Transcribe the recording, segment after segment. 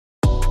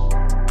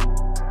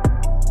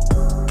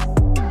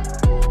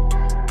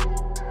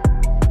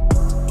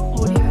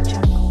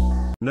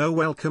No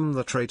welcome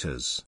the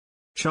traitors.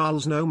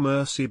 Charles No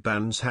Mercy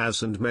bans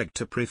Haz and Meg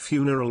to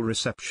pre-funeral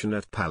reception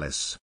at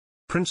palace.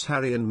 Prince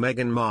Harry and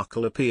Meghan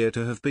Markle appear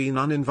to have been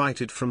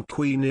uninvited from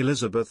Queen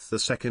Elizabeth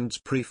II's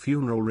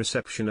pre-funeral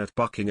reception at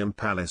Buckingham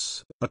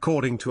Palace,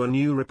 according to a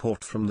new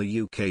report from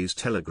the UK's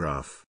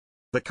Telegraph.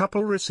 The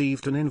couple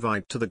received an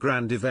invite to the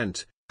grand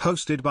event,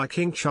 hosted by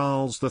King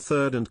Charles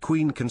III and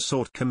Queen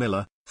Consort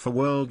Camilla, for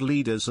world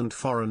leaders and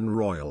foreign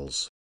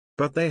royals.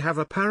 But they have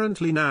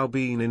apparently now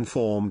been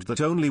informed that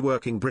only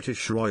working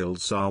British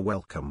royals are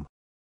welcome.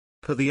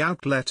 Per the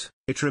outlet,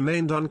 it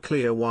remained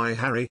unclear why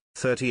Harry,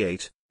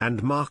 38,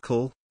 and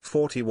Markle,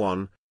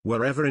 41,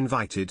 were ever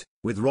invited,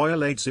 with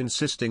royal aides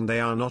insisting they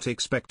are not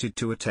expected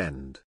to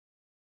attend.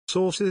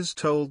 Sources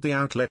told the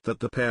outlet that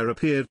the pair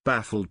appeared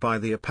baffled by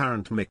the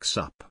apparent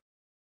mix-up.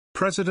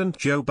 President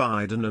Joe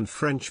Biden and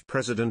French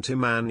President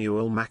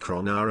Emmanuel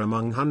Macron are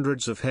among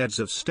hundreds of heads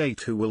of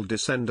state who will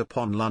descend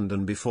upon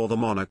London before the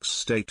monarch's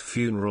state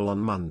funeral on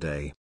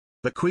Monday.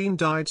 The Queen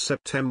died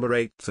September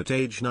 8 at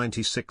age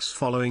 96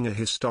 following a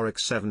historic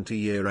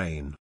 70-year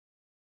reign.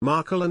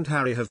 Markle and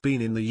Harry have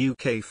been in the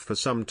UK for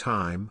some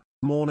time,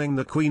 mourning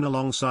the Queen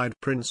alongside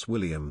Prince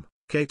William,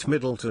 Kate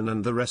Middleton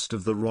and the rest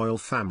of the royal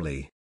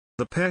family.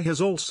 The pair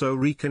has also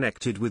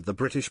reconnected with the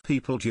British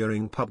people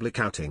during public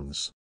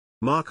outings.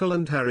 Markle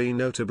and Harry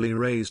notably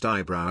raised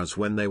eyebrows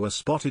when they were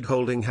spotted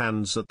holding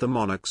hands at the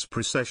monarch's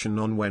procession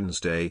on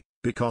Wednesday,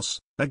 because,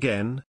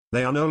 again,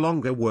 they are no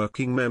longer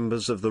working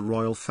members of the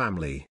royal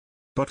family.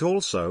 But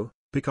also,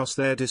 because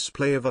their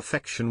display of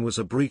affection was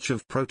a breach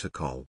of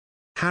protocol.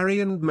 Harry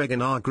and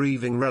Meghan are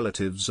grieving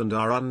relatives and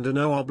are under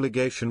no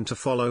obligation to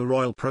follow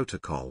royal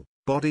protocol,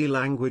 body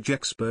language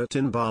expert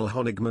Inbal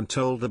Honigman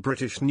told the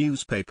British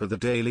newspaper The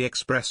Daily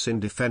Express in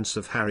defense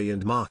of Harry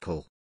and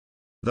Markle.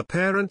 The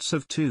parents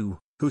of two,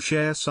 who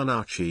share son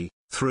Archie,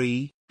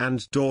 3,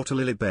 and daughter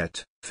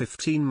Lilibet,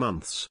 15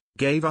 months,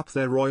 gave up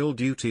their royal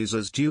duties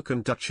as Duke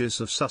and Duchess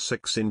of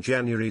Sussex in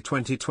January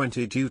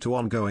 2020 due to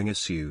ongoing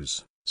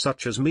issues,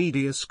 such as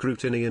media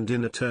scrutiny and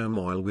inner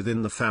turmoil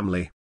within the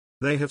family.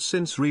 They have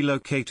since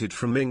relocated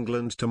from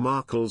England to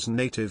Markle's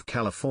native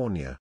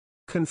California.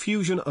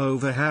 Confusion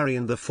over Harry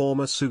and the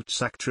former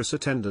Suits actress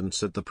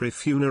attendance at the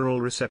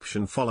pre-funeral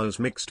reception follows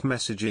mixed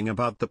messaging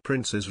about the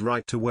prince's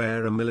right to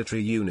wear a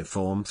military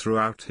uniform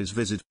throughout his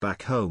visit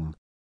back home.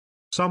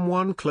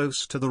 Someone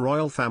close to the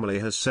royal family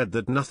has said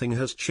that nothing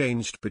has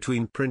changed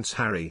between Prince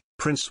Harry,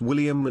 Prince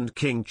William and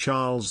King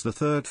Charles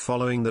III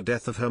following the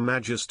death of Her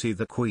Majesty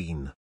the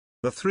Queen.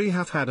 The three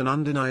have had an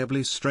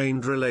undeniably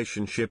strained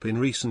relationship in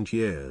recent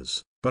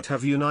years, but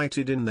have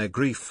united in their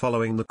grief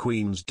following the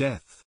Queen's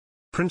death.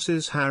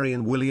 Princes Harry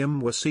and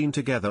William were seen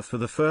together for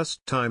the first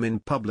time in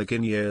public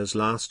in years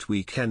last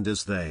weekend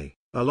as they,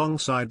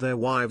 alongside their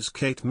wives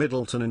Kate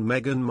Middleton and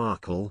Meghan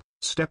Markle,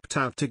 stepped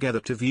out together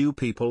to view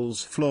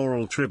people's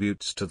floral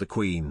tributes to the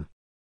Queen.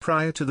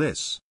 Prior to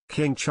this,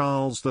 King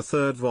Charles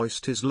III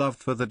voiced his love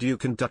for the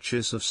Duke and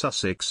Duchess of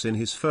Sussex in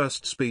his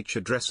first speech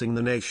addressing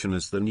the nation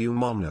as the new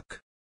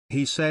monarch.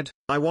 He said,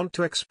 "I want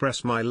to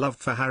express my love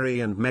for Harry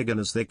and Meghan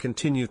as they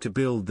continue to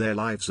build their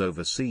lives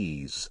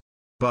overseas.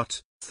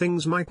 But,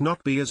 things might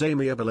not be as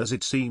amiable as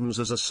it seems,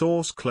 as a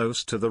source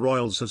close to the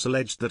royals has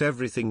alleged that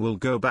everything will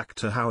go back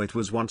to how it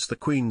was once the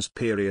Queen's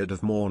period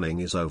of mourning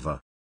is over."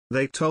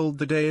 They told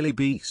the Daily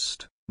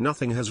Beast,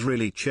 "Nothing has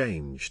really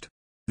changed.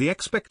 The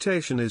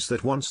expectation is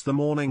that once the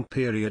mourning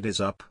period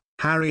is up,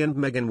 Harry and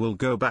Meghan will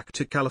go back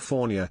to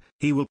California,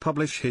 he will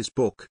publish his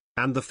book,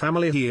 and the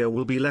family here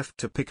will be left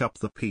to pick up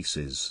the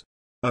pieces."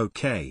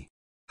 OK.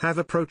 Have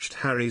approached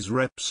Harry's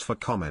reps for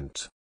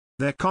comment.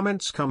 Their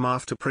comments come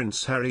after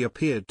Prince Harry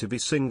appeared to be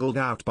singled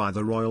out by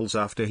the royals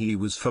after he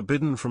was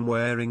forbidden from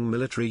wearing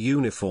military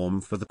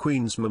uniform for the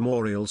Queen's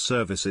memorial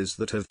services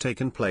that have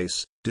taken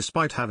place,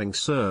 despite having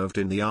served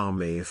in the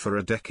army for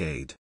a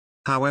decade.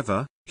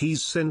 However,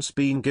 he's since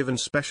been given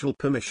special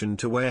permission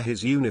to wear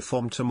his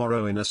uniform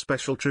tomorrow in a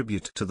special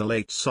tribute to the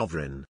late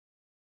sovereign.